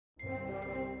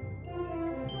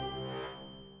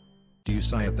Do you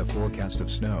sigh at the forecast of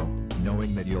snow,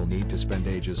 knowing that you'll need to spend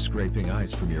ages scraping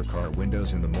ice from your car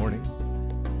windows in the morning?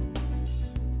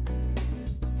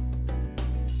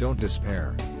 Don't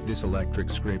despair, this electric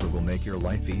scraper will make your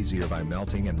life easier by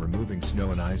melting and removing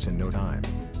snow and ice in no time.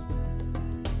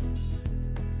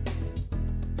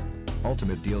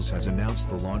 Ultimate Deals has announced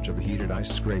the launch of a heated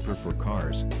ice scraper for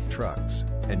cars, trucks,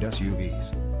 and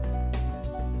SUVs.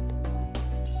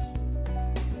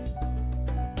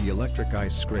 The electric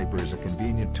ice scraper is a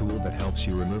convenient tool that helps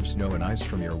you remove snow and ice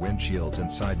from your windshields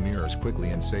and side mirrors quickly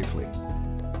and safely.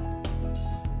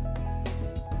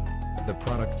 The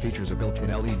product features a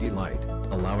built-in LED light,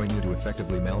 allowing you to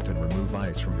effectively melt and remove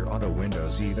ice from your auto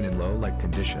windows even in low light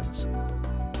conditions.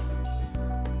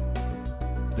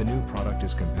 The new product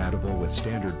is compatible with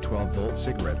standard 12-volt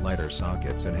cigarette lighter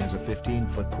sockets and has a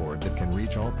 15-foot cord that can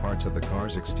reach all parts of the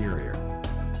car's exterior.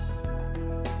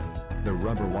 The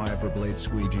rubber wiper blade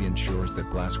squeegee ensures that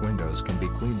glass windows can be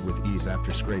cleaned with ease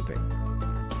after scraping.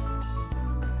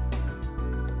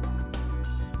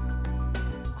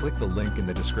 Click the link in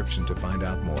the description to find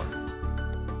out more.